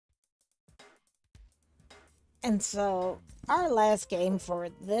And so our last game for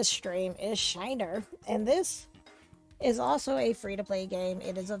this stream is Shiner, and this is also a free-to-play game.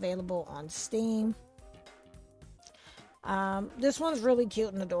 It is available on Steam. This one's really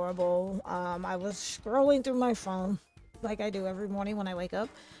cute and adorable. I was scrolling through my phone like I do every morning when I wake up.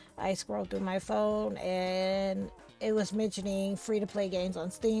 I scrolled through my phone and it was mentioning free-to-play games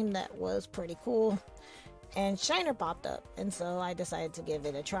on Steam. That was pretty cool. And Shiner popped up, and so I decided to give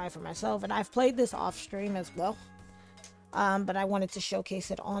it a try for myself. And I've played this off stream as well, but I wanted to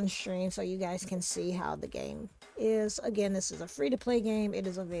showcase it on stream so you guys can see how the game is. Again, this is a free-to-play game. It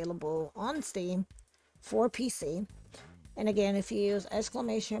is available on Steam for PC. And again, if you use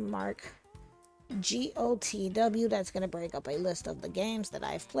 !GOTW, that's going to break up a list of the games that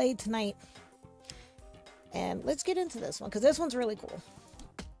I've played tonight. And let's get into this one, because this one's really cool.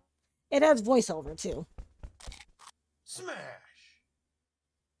 It has voiceover too. Smash!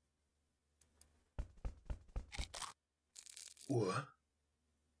 What?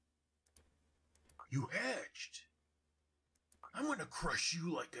 You hatched? I'm gonna crush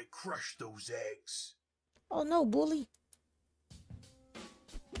you like I crushed those eggs. Oh no, bully.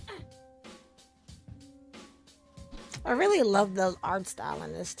 I really love the art style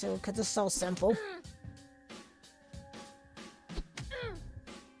in this too, because it's so simple.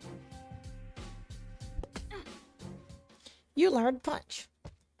 You learned punch.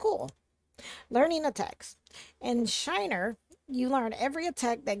 Cool. Learning attacks. In Shiner, you learn every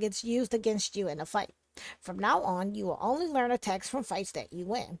attack that gets used against you in a fight. From now on, you will only learn attacks from fights that you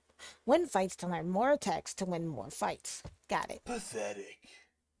win. Win fights to learn more attacks to win more fights. Got it. Pathetic.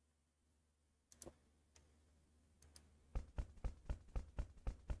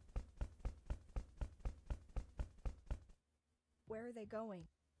 Where are they going?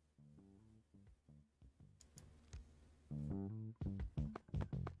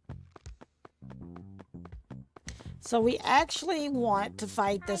 So we actually want to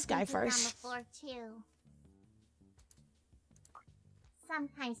fight this guy I think first. on the floor too.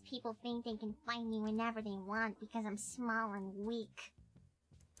 Sometimes people think they can fight me whenever they want because I'm small and weak.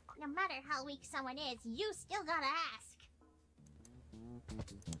 No matter how weak someone is, you still gotta ask.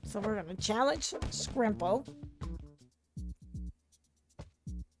 So we're gonna challenge Scrimpo.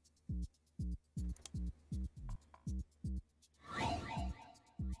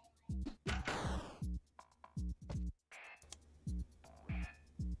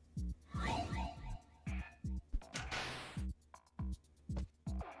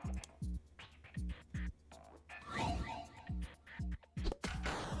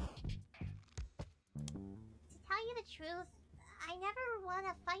 To tell you the truth, I never won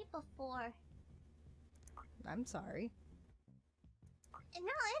a fight before. I'm sorry.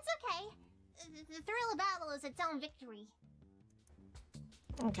 No, it's okay. The thrill of battle is its own victory.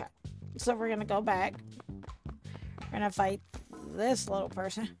 Okay. So we're gonna go back. We're gonna fight this little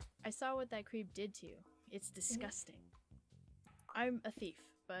person. I saw what that creep did to you. It's disgusting. I'm a thief,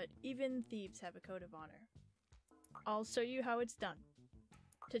 but even thieves have a code of honor. I'll show you how it's done.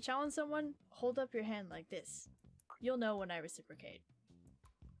 To challenge someone, hold up your hand like this. You'll know when I reciprocate.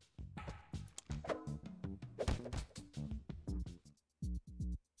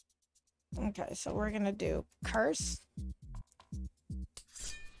 Okay, so we're gonna do curse.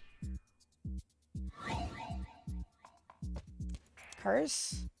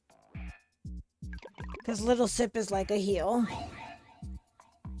 Curse. Because little sip is like a heal.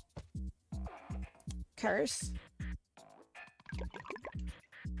 Curse.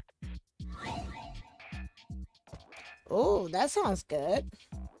 Oh, that sounds good.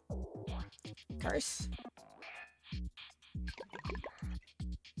 Curse.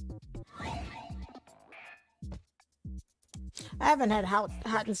 I haven't had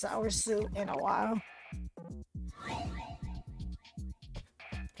hot and sour soup in a while.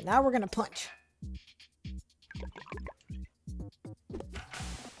 Now we're gonna punch.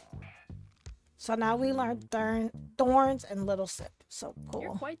 So now we learned thorns and little sip. So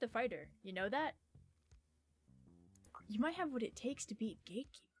You're cool. quite the fighter, you know that? You might have what it takes to beat Gatekeeper.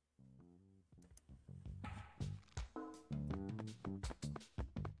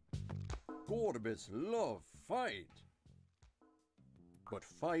 Gorbis love fight. But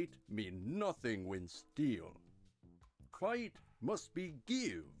fight mean nothing when steal. Fight must be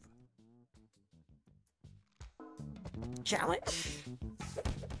give. Challenge.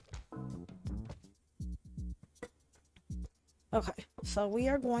 Okay, so we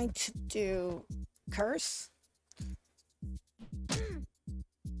are going to do curse.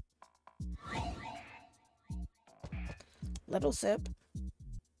 Little sip.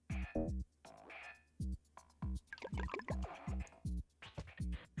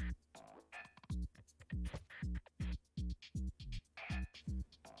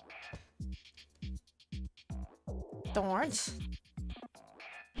 Thorns.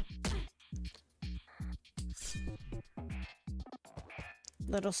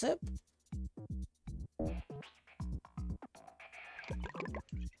 Little sip.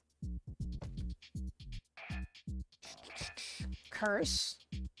 Curse.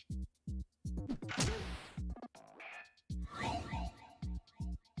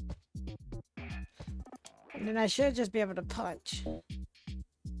 And then I should just be able to punch.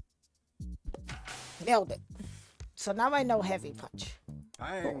 Nailed it. So now I know heavy punch.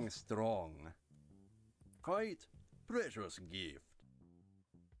 Hang strong. Fight, precious gift.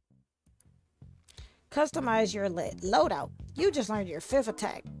 Customize your loadout. You just learned your 5th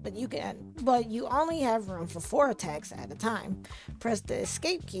attack, but you only have room for 4 attacks at a time. Press the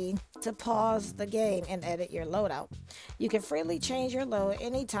escape key to pause the game and edit your loadout. You can freely change your load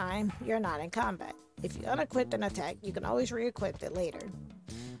anytime you're not in combat. If you unequip an attack, you can always re-equip it later.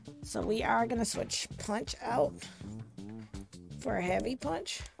 So we are gonna switch punch out for a heavy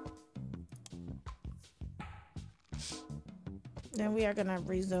punch. Then we are gonna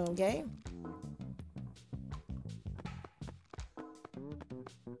resume game.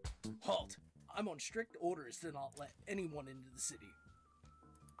 Halt! I'm on strict orders to not let anyone into the city.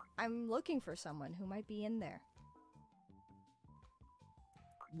 I'm looking for someone who might be in there.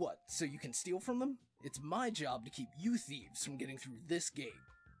 What, so you can steal from them? It's my job to keep you thieves from getting through this gate.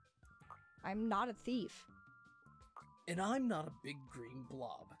 I'm not a thief. And I'm not a big green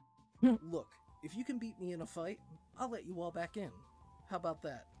blob. Look, if you can beat me in a fight, I'll let you all back in. How about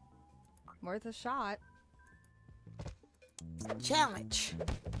that? Worth a shot. Challenge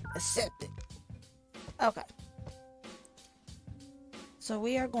accepted. Okay. So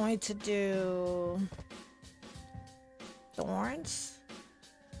we are going to do thorns.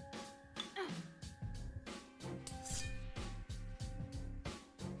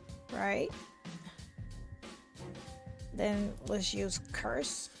 Right. Then let's use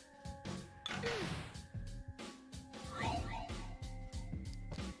curse.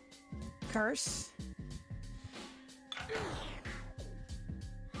 Curse.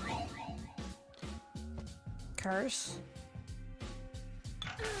 Curse.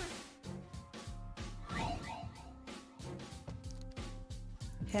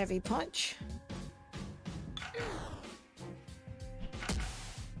 Heavy punch.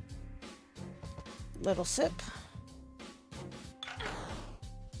 Little sip.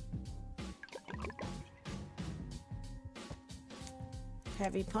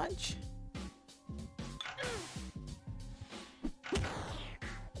 Heavy punch.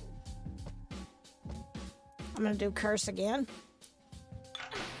 I'm gonna do curse again.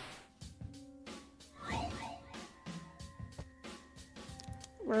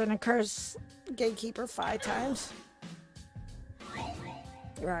 We're gonna curse gatekeeper 5 times.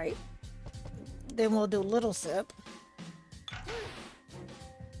 Right. Then we'll do little sip.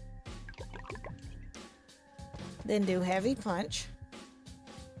 Then do heavy punch.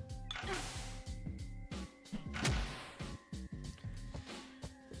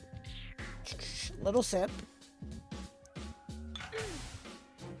 Little sip.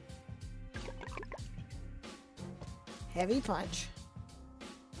 Heavy punch.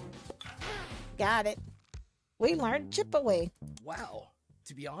 Got it. We learned chip away. Wow.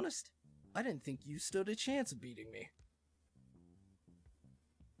 To be honest, I didn't think you stood a chance of beating me.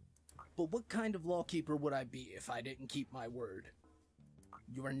 But what kind of lawkeeper would I be if I didn't keep my word?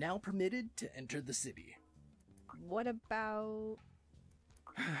 You are now permitted to enter the city. What about...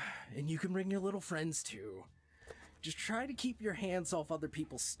 And you can bring your little friends too. Just try to keep your hands off other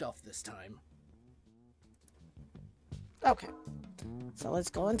people's stuff this time. Okay. So let's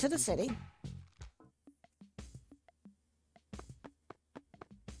go into the city.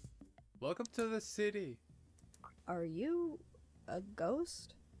 Welcome to the city. Are you a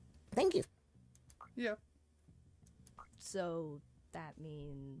ghost? Thank you. Yep, So that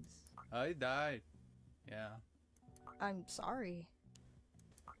means... I died. Yeah, I'm sorry.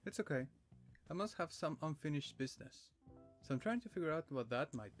 it's okay. I must have some unfinished business. So I'm trying to figure out what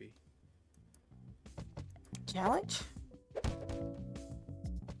that might be. Challenge.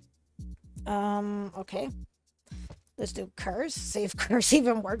 Okay. Let's do curse. See if curse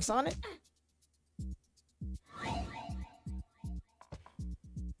even works on it.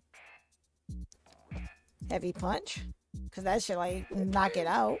 Heavy punch. Because that should, like, knock it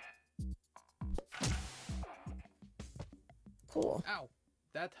out. Cool. Ow!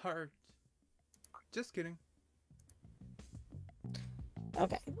 That hurt. Just kidding.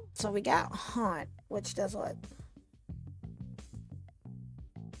 Okay. So we got haunt, which does what?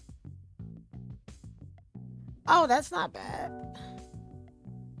 Oh, that's not bad.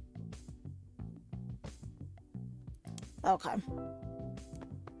 Okay.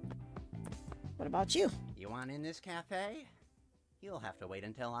 What about you? You want in this cafe? You'll have to wait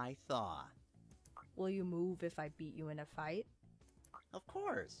until I thaw. Will you move if I beat you in a fight? Of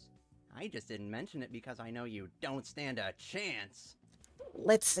course. I just didn't mention it because I know you don't stand a chance.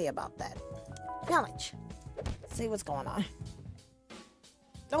 Let's see about that. Challenge. See what's going on.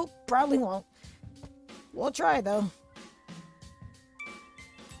 Nope, probably won't. We'll try though.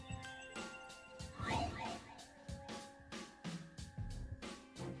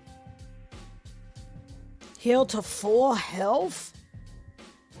 Heal to full health?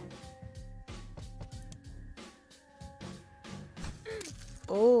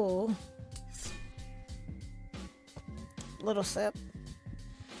 Oh. Little sip.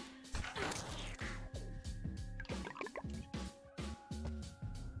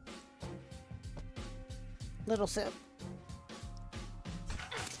 Little sip.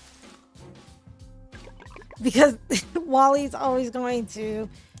 Because Wally's always going to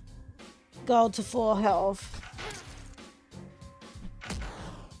go to full health.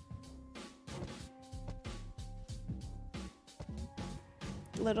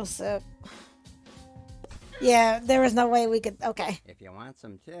 Little sip. Yeah, there was no way we could. Okay. If you want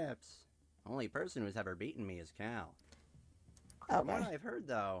some tips, only person who's ever beaten me is Cal. Okay. From what I've heard,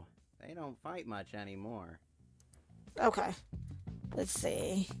 though, they don't fight much anymore. Okay. Let's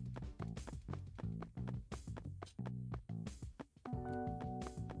see.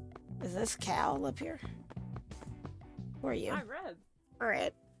 Is this Cal up here? Where are you? I'm Red.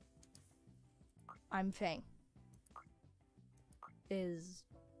 Red. I'm Fang. Is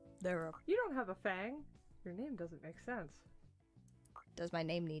there a... You don't have a fang. Your name doesn't make sense. Does my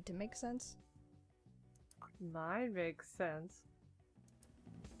name need to make sense? Mine makes sense.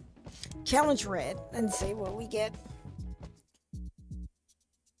 Challenge Red and see what we get.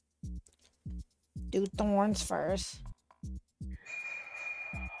 Do thorns first.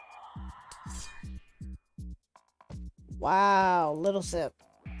 Wow, little sip.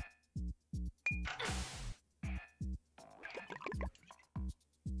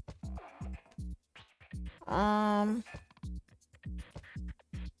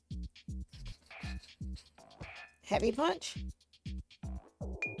 Heavy punch.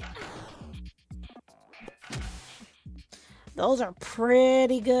 Those are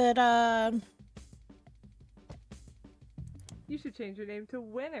pretty good. You should change your name to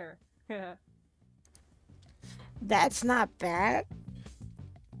Winner. That's not bad.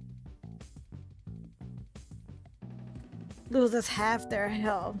 Loses half their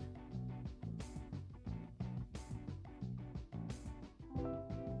health.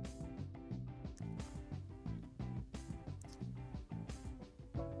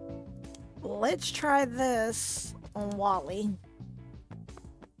 Let's try this on Wally.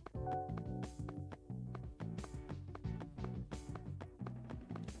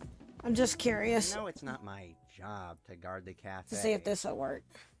 I'm just curious. No, it's not my job to guard the cafe. To see if this will work.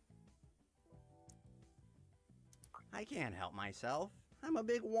 I can't help myself. I'm a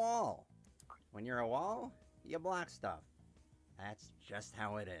big wall. When you're a wall, you block stuff. That's just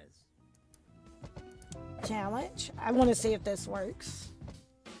how it is. Challenge. I want to see if this works.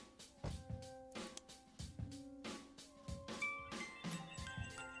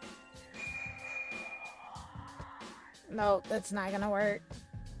 No, that's not gonna work.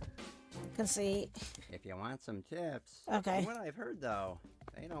 Concede. If you want some tips. Okay. From what I've heard, though,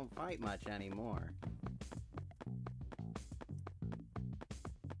 they don't fight much anymore.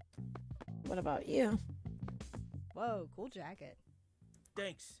 What about you? Whoa, cool jacket.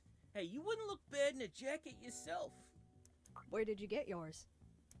 Thanks. Hey, you wouldn't look bad in a jacket yourself. Where did you get yours?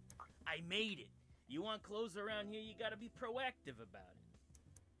 I made it. You want clothes around here, you gotta be proactive about it.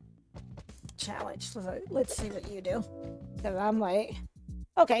 Challenge. So let's see what you do. Because I'm like,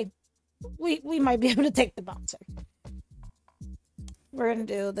 okay, we might be able to take the bouncer. We're gonna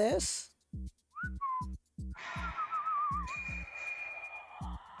do this.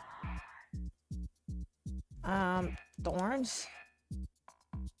 Thorns.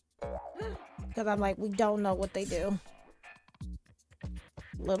 Because I'm like, we don't know what they do.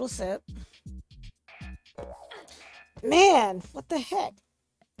 Little sip. Man, what the heck?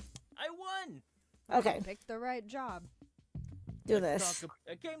 I won! Okay. Pick the right job. Do Let's this.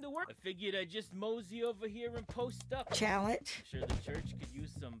 I came to work. I figured I'd just mosey over here and post up. Challenge. Sure the church could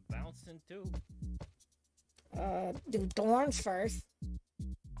use some bouncing too. Do thorns first.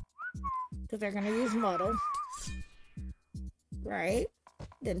 Because they're going to use muddle. Right.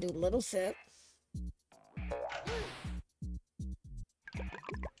 Then do little sip.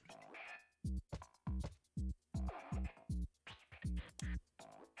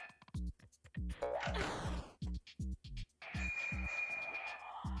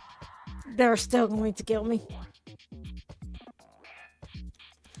 they're still going to kill me.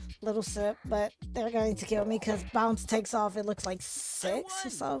 Little sip, but they're going to kill me because bounce takes off. It looks like 6 or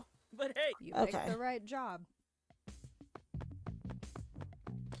so. But hey, You Okay. picked the right job.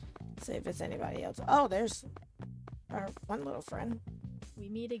 See if it's anybody else. Oh, there's our one little friend. We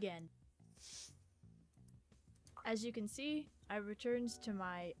meet again. As you can see, I returned to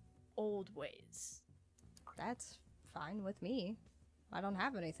my old ways. That's fine with me. I don't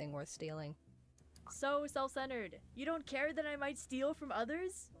have anything worth stealing. So self-centered. You don't care that I might steal from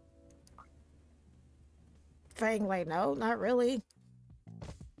others? Fang, wait, no, not really.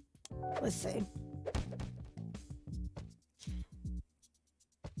 Let's see.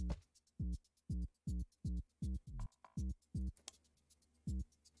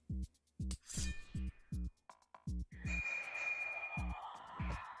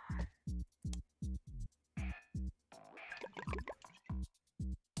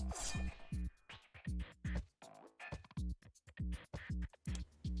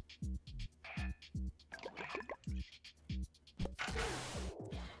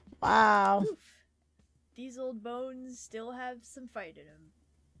 Wow. These old bones still have some fight in them.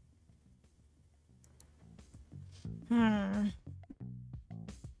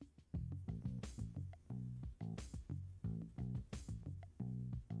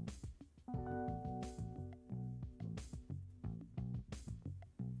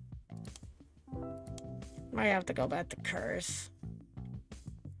 Might have to go back to Curse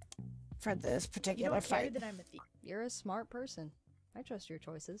for this You particular don't care fight. that I'm a thief. You're a smart person. I trust your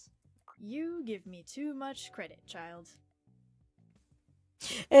choices. You give me too much credit, child.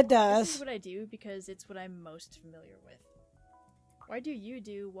 It This is does. what I do because it's what I'm most familiar with. Why do you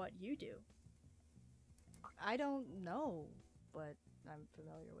do what you do? I don't know what I'm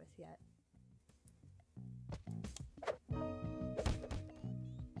familiar with yet.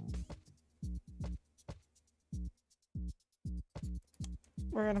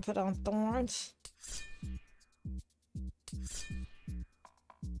 We're gonna put on thorns.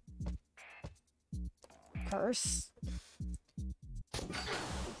 Curse.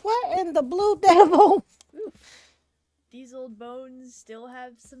 What in the blue devil? These old bones still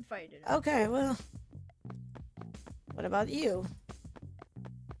have some fight in them. Okay, well. What about you?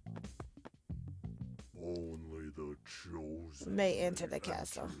 Only the chosen May enter the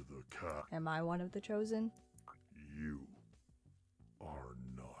castle. Am I one of the chosen? You are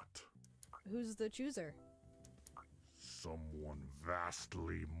not. Who's the chooser? Someone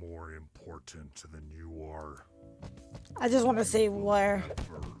vastly more important than you are. I just want to see where.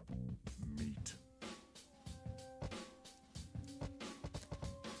 Never meet.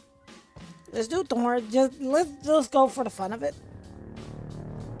 Let's do thorn. Let's just go for the fun of it.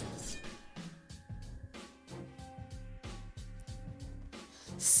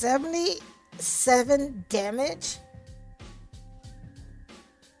 $77 damage.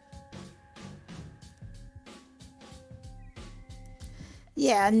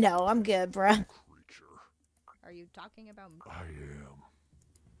 Yeah, no, I'm good, bruh. Are you talking about me? I am.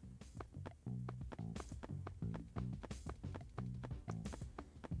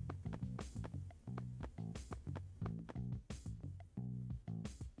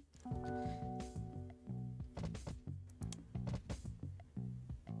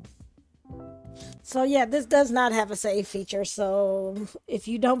 So yeah, this does not have a save feature. So if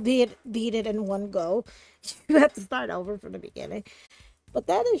you don't beat it in one go, you have to start over from the beginning. But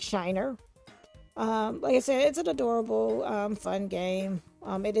that is Shiner. Like I said, it's an adorable, fun game.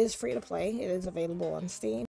 It is free to play. It is available on Steam.